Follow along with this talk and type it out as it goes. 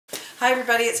Hi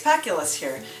everybody, it's Paculus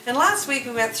here. And last week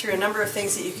we went through a number of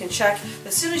things that you can check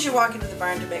as soon as you walk into the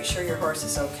barn to make sure your horse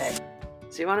is okay.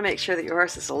 So you want to make sure that your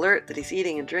horse is alert, that he's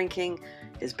eating and drinking,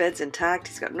 his bed's intact,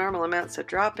 he's got normal amounts of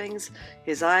droppings,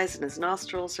 his eyes and his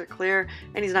nostrils are clear,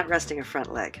 and he's not resting a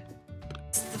front leg.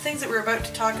 The things that we're about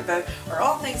to talk about are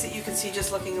all things that you can see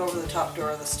just looking over the top door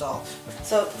of the stall.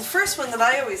 So the first one that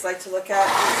I always like to look at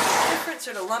is different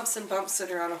sort of lumps and bumps that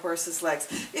are on a horse's legs.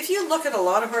 If you look at a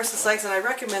lot of horses' legs, and I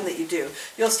recommend that you do,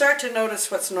 you'll start to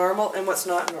notice what's normal and what's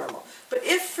not normal. But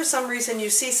if for some reason you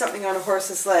see something on a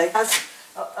horse's leg, as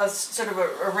a sort of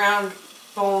a round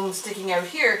bone sticking out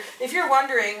here, if you're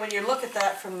wondering when you look at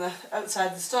that from the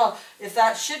outside the stall if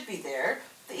that should be there,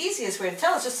 the easiest way to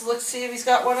tell is just to look to see if he's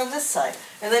got one on this side,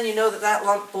 and then you know that that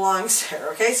lump belongs there,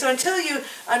 okay? So until you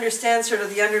understand sort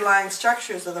of the underlying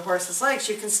structures of the horse's legs,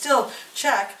 you can still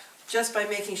check just by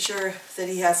making sure that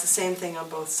he has the same thing on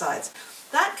both sides.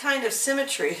 That kind of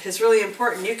symmetry is really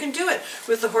important. You can do it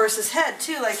with the horse's head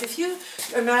too. Like if you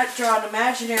draw an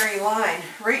imaginary line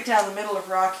right down the middle of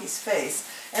Rocky's face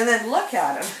and then look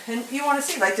at him, and you want to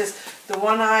see, like, does the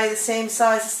one eye the same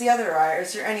size as the other eye, or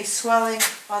is there any swelling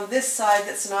on this side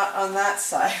that's not on that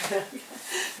side?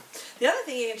 The other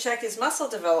thing you can check is muscle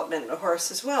development in a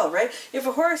horse as well, right? If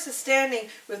a horse is standing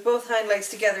with both hind legs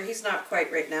together, he's not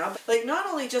quite right now. Like, not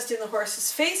only just in the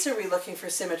horse's face are we looking for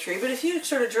symmetry, but if you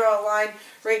sort of draw a line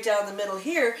right down the middle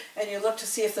here and you look to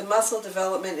see if the muscle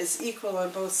development is equal on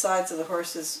both sides of the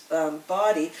horse's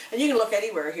body, and you can look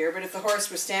anywhere here, but if the horse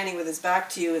were standing with his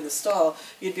back to you in the stall,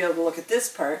 you'd be able to look at this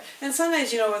part. And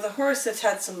sometimes, you know, with a horse that's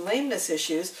had some lameness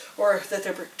issues, or that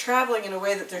they're traveling in a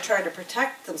way that they're trying to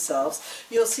protect themselves,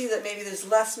 you'll see that maybe there's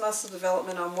less muscle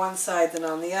development on one side than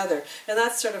on the other. And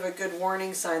that's sort of a good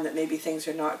warning sign that maybe things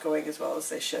are not going as well as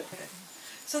they should.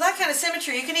 So that kind of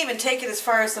symmetry, you can even take it as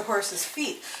far as the horse's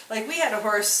feet. Like, we had a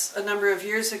horse a number of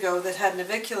years ago that had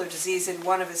navicular disease in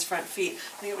one of his front feet.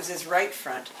 I think it was his right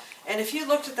front. And if you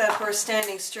looked at that horse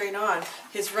standing straight on,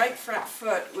 his right front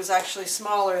foot was actually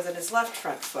smaller than his left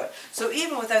front foot. So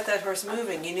even without that horse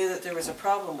moving, you knew that there was a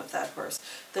problem with that horse.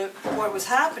 What was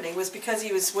happening was because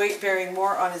he was weight bearing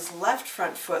more on his left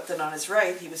front foot than on his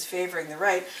right, he was favoring the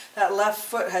right, that left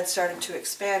foot had started to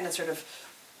expand and sort of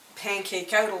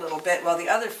pancake out a little bit, while the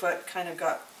other foot kind of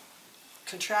got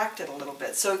contracted a little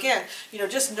bit. So again, you know,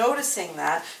 just noticing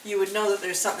that, you would know that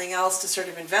there's something else to sort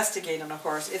of investigate on a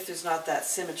horse if there's not that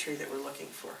symmetry that we're looking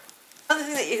for. Another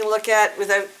thing that you can look at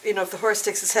without, you know, if the horse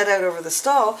sticks his head out over the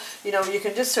stall, you know, you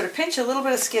can just sort of pinch a little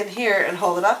bit of skin here and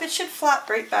hold it up. It should flap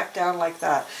right back down like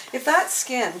that. If that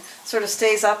skin sort of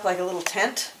stays up like a little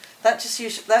tent,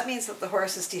 that means that the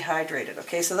horse is dehydrated,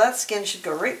 okay? So that skin should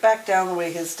go right back down the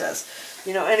way his does.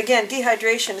 You know, and again,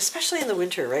 dehydration, especially in the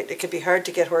winter, right? It can be hard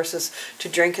to get horses to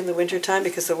drink in the winter time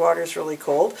because the water is really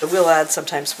cold. But we'll add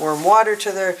sometimes warm water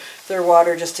to their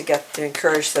water just to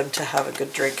encourage them to have a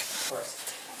good drink.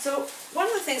 So one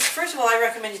of the things, first of all, I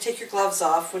recommend you take your gloves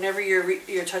off whenever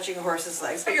you're touching a horse's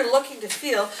legs. What you're looking to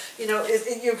feel, you know,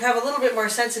 is you have a little bit more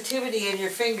sensitivity in your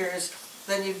fingers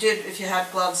than you did if you had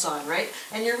gloves on, right?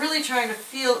 And you're really trying to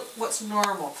feel what's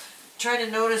normal. Trying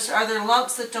to notice, are there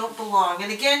lumps that don't belong?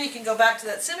 And again, you can go back to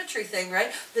that symmetry thing,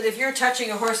 right? That if you're touching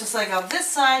a horse's leg on this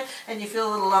side and you feel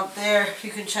a little lump there,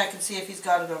 you can check and see if he's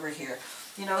got it over here.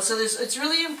 You know, so it's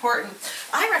really important.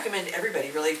 I recommend everybody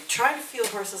really try to feel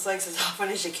horses' legs as often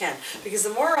as you can, because the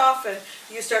more often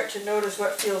you start to notice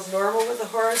what feels normal with a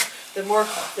horse,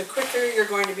 the quicker you're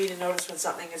going to be to notice when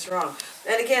something is wrong.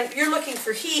 And again, you're looking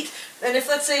for heat, and if,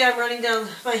 let's say, I'm running down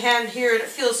my hand here and it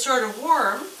feels sort of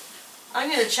warm, I'm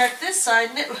going to check this side,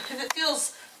 and if it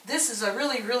feels this is a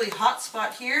really, really hot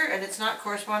spot here and it's not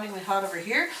correspondingly hot over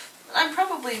here, I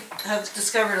probably have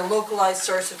discovered a localized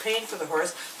source of pain for the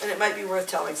horse, and it might be worth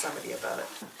telling somebody about it.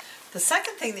 The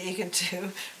second thing that you can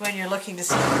do when you're looking to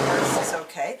see if the horse is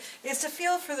okay is to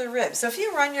feel for the ribs. So if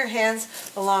you run your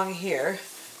hands along here,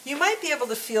 you might be able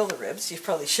to feel the ribs. You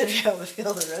probably should be able to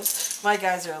feel the ribs. My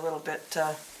guys are a little bit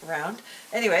round.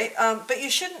 Anyway, but you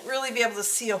shouldn't really be able to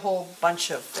see a whole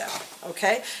bunch of them,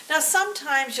 okay? Now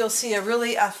sometimes you'll see a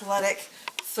really athletic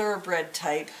thoroughbred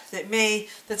type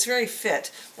that's very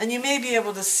fit, and you may be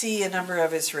able to see a number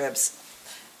of his ribs.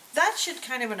 That should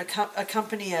kind of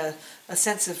accompany a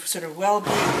sense of sort of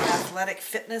well-being and athletic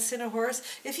fitness in a horse.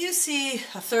 If you see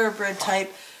a thoroughbred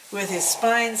type with his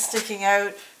spine sticking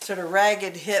out, sort of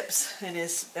ragged hips, and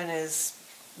his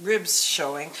ribs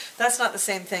showing, that's not the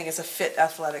same thing as a fit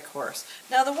athletic horse.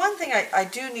 Now, the one thing I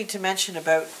do need to mention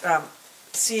about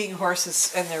seeing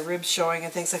horses and their ribs showing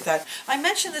and things like that. I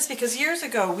mention this because years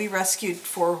ago we rescued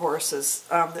 4 horses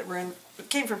that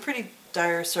came from pretty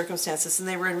dire circumstances, and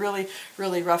they were in really,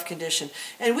 really rough condition.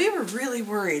 And we were really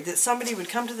worried that somebody would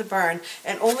come to the barn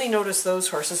and only notice those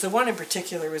horses. The one in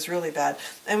particular was really bad.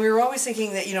 And we were always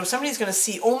thinking that, you know, somebody's going to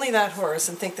see only that horse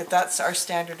and think that that's our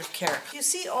standard of care. You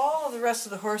see, all of the rest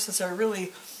of the horses are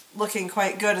really looking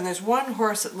quite good, and there's one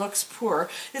horse that looks poor.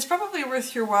 It's probably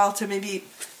worth your while to maybe,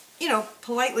 you know,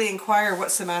 politely inquire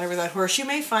what's the matter with that horse. You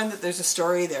may find that there's a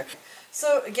story there.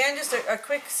 So again, just a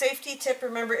quick safety tip.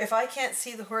 Remember, if I can't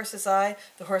see the horse's eye,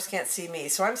 the horse can't see me.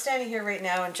 So I'm standing here right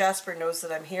now, and Jasper knows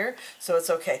that I'm here, so it's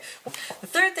okay. The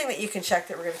third thing that you can check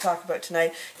that we're going to talk about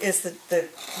tonight is the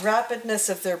rapidness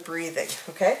of their breathing,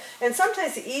 okay? And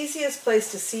sometimes the easiest place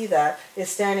to see that is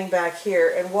standing back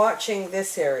here and watching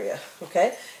this area,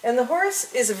 okay? And the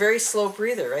horse is a very slow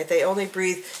breather, right? They only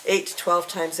breathe 8 to 12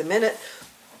 times a minute.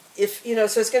 If, you know,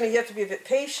 so it's going to, you have to be a bit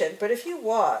patient, but if you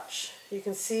watch, you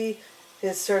can see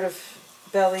his sort of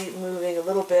belly moving a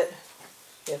little bit.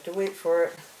 You have to wait for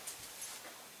it.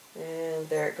 And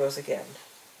there it goes again.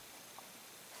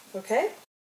 Okay?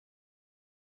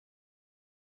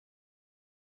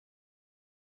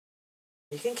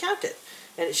 You can count it.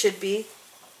 And it should be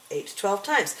 8 to 12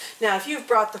 times. Now, if you've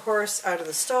brought the horse out of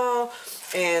the stall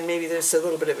and maybe there's a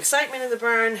little bit of excitement in the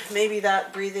barn, maybe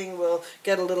that breathing will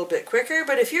get a little bit quicker.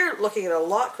 But if you're looking at a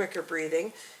lot quicker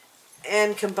breathing,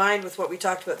 and combined with what we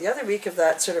talked about the other week of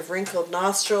that sort of wrinkled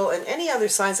nostril and any other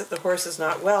signs that the horse is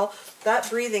not well, that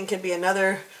breathing can be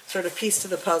another sort of piece to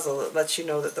the puzzle that lets you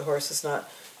know that the horse is not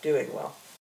doing well.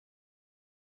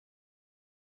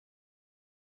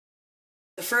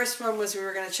 The first one was we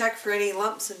were going to check for any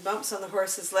lumps and bumps on the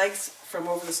horse's legs from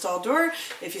over the stall door.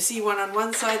 If you see one on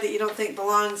one side that you don't think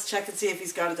belongs, check and see if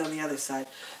he's got it on the other side.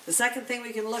 The second thing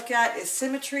we can look at is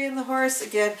symmetry in the horse.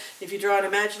 Again, if you draw an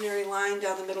imaginary line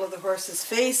down the middle of the horse's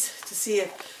face to see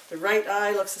if the right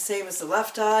eye looks the same as the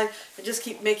left eye, and just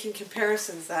keep making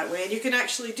comparisons that way. And you can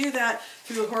actually do that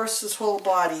through the horse's whole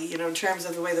body, you know, in terms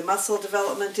of the way the muscle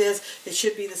development is. It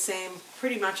should be the same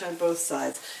pretty much on both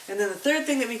sides. And then the third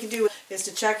thing that we can do is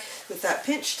to check with that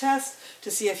pinch test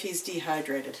to see if he's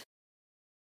dehydrated.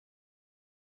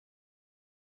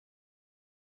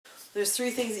 There's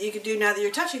 3 things that you can do now that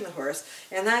you're touching the horse,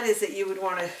 and that is that you would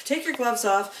want to take your gloves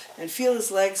off and feel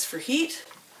his legs for heat.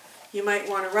 You might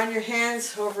want to run your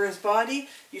hands over his body.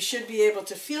 You should be able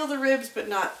to feel the ribs but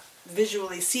not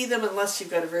visually see them unless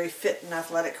you've got a very fit and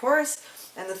athletic horse.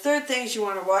 And the third thing is you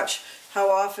want to watch how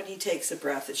often he takes a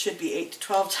breath. It should be 8 to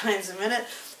 12 times a minute,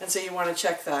 and so you want to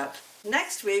check that.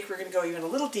 Next week we're going to go even a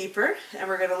little deeper, and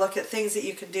we're going to look at things that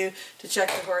you can do to check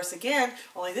the horse again,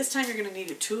 only this time you're going to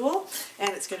need a tool, and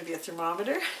it's going to be a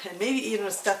thermometer and maybe even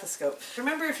a stethoscope.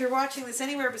 Remember, if you're watching this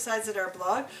anywhere besides at our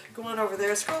blog, go on over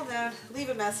there, scroll down, leave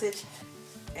a message,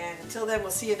 and until then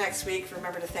we'll see you next week.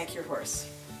 Remember to thank your horse.